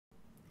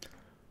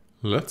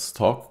Let's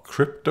talk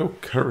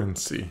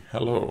cryptocurrency.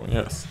 Hello,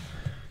 yes.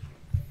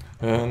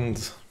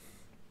 And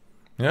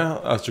yeah,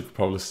 as you could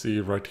probably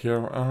see right here,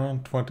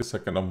 around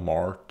 22nd of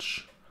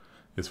March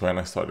is when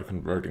I started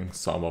converting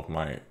some of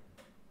my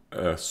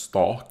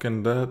stock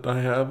in that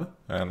I have.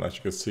 And as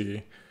you can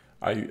see,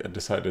 I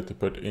decided to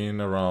put in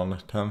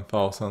around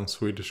 10,000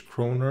 Swedish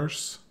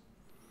kroners.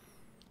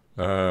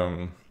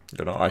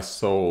 I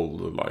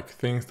sold like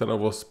things that I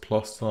was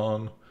plus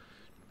on,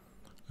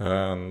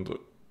 and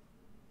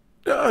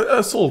yeah, I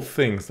sold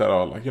things that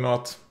are like, you know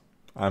what,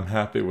 I'm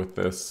happy with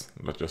this.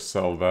 Let's just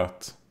sell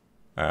that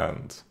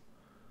and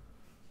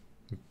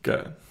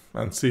get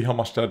and see how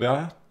much that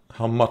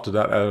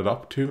added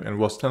up to, and it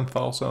was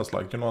 10,000. I was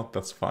like, you know what,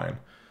 that's fine,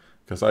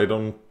 because I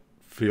don't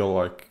feel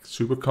like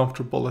super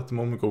comfortable at the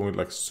moment going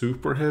like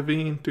super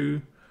heavy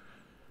into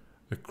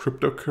the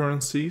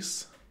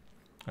cryptocurrencies.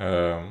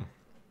 I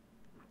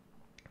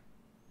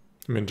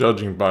mean,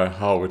 judging by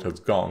how it has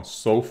gone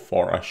so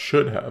far, I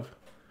should have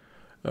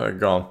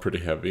gone pretty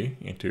heavy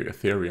into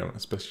Ethereum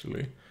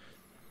especially.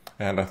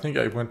 And I think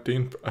I went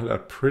in at a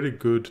pretty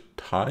good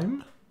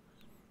time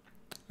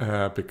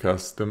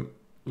because the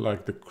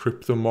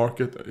crypto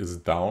market is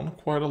down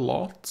quite a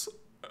lot.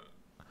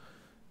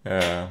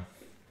 Yeah,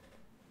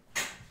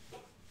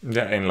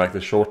 in like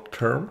the short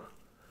term.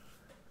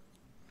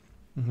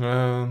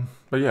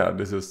 But yeah,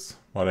 this is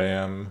what I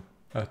am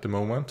at the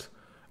moment.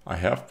 I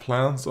have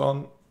plans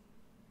on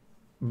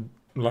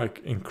like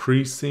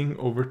increasing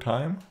over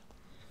time.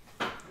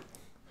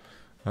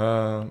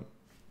 Yeah,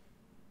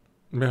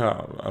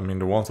 I mean,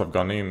 the ones I've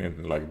gone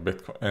in like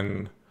Bitcoin,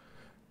 and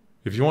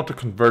if you want to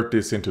convert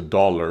this into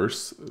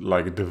dollars,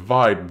 like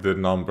divide the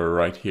number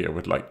right here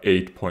with like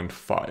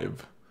 8.5.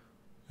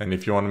 And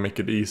if you want to make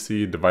it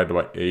easy, divide it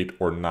by 8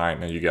 or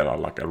 9, and you get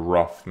like a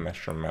rough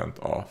measurement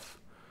of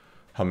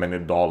how many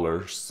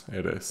dollars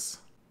it is.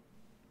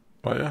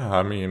 But yeah,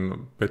 I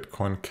mean,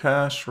 Bitcoin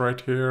Cash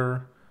right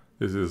here.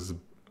 This is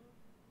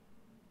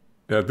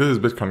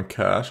Bitcoin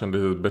Cash, and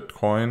this is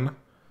Bitcoin,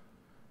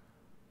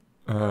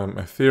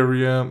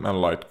 Ethereum, and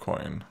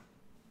Litecoin.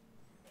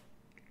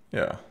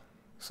 Yeah,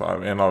 so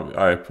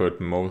I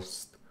put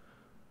most,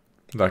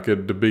 like the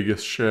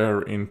biggest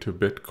share into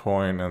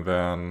Bitcoin, and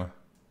then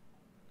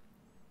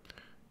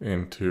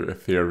into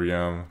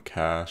Ethereum,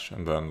 Cash,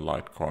 and then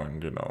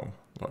Litecoin,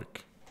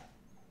 like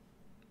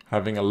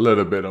having a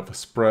little bit of a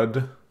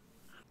spread.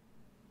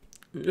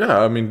 Yeah,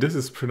 I mean, this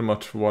is pretty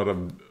much what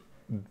I've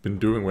been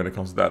doing when it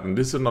comes to that. And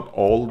this is not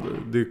all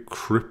the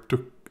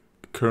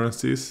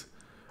cryptocurrencies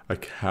I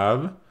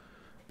have,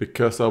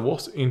 because I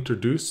was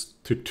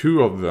introduced to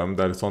two of them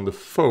that is on the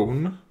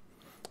phone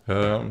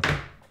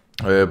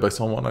by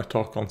someone I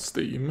talk on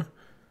Steam.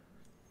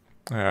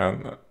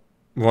 And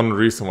one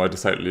reason why I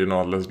decided,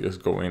 let's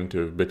just go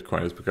into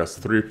Bitcoin is because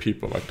three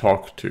people I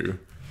talked to,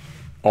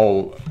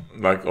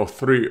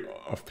 three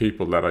of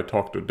people that I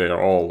talked to, they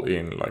are all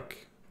in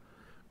like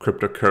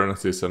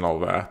cryptocurrencies and all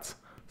that.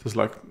 So it's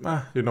like,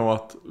 you know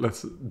what,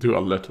 let's do a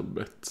little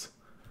bit.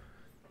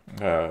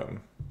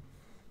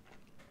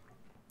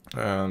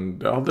 And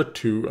the other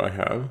two I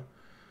have,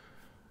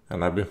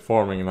 and I've been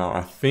farming now,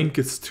 I think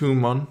it's 2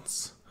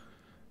 months.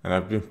 And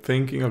I've been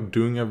thinking of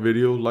doing a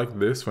video like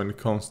this when it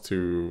comes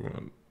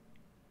to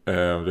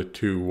the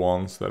two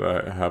ones that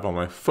I have on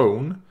my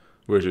phone,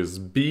 which is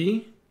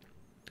B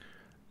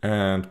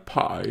and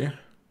Pi.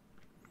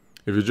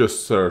 If you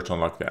just search on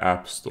like the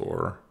App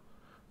Store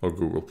or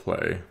Google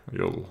Play,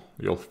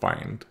 you'll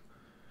find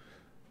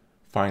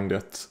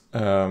it.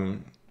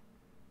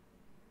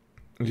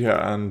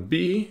 Yeah, and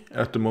B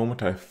at the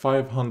moment I have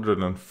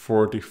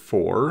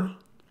 544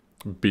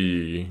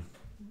 B,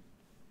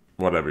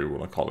 whatever you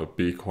want to call it,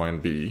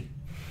 Bitcoin B.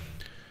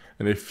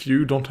 And if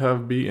you don't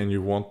have B and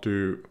you want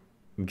to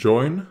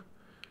join,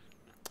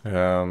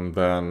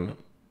 then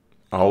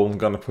I'm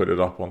gonna put it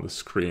up on the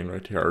screen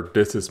right here.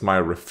 This is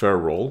my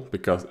referral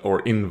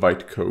or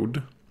invite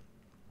code,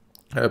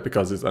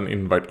 because it's an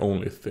invite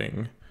only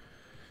thing.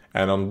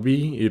 And on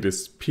B it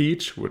is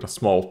Peahc with a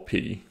small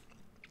p,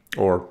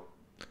 or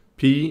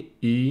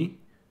Peahc.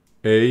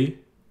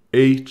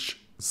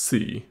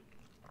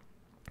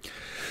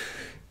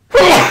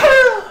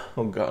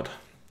 Oh god.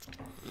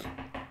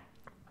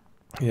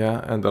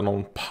 Yeah, and then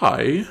on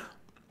Pi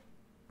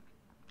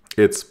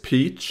it's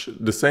Peahc,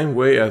 the same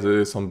way as it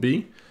is on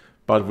B,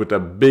 but with a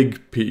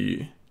big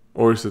P.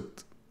 Or is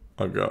it?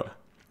 Oh god.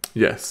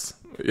 Yes,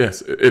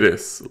 it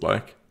is.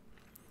 Like,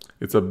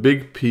 it's a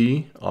big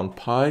P on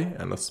Pi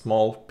and a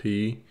small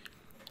p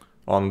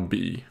on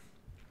B.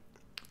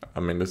 I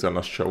mean, it's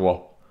gonna show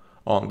up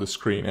on the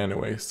screen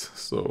anyways.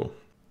 So,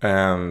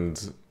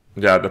 and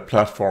yeah, the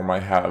platform I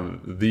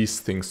have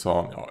these things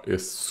on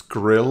is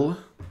Skrill.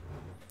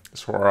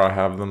 It's where I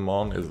have them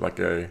on. Is like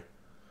a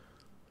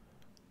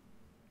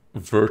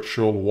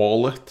virtual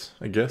wallet,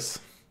 I guess,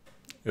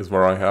 is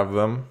where I have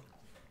them.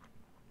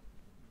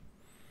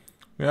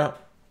 Yeah,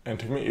 and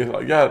to me, it's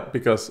like, yeah,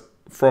 because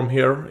from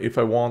here, if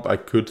I want, I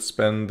could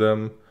spend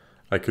them.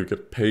 I could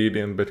get paid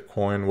in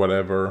Bitcoin,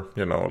 whatever,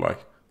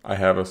 like I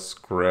have a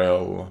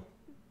Skrill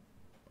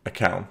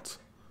account.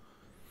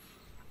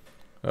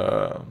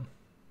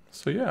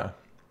 So yeah,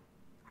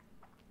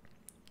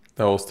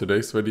 that was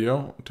today's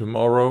video.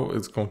 Tomorrow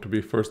is going to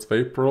be 1st of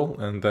April,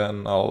 and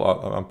then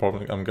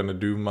I'm gonna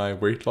do my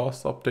weight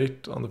loss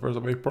update on the 1st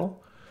of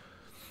April.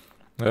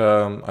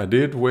 I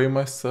did weigh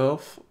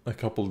myself a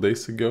couple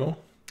days ago,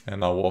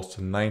 and I was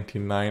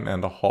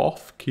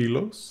 99.5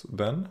 kilos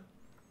then.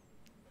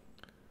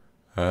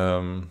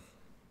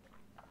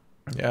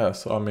 Yeah,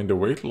 so I mean the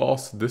weight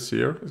loss this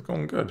year is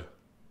going good.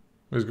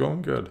 It's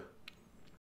going good.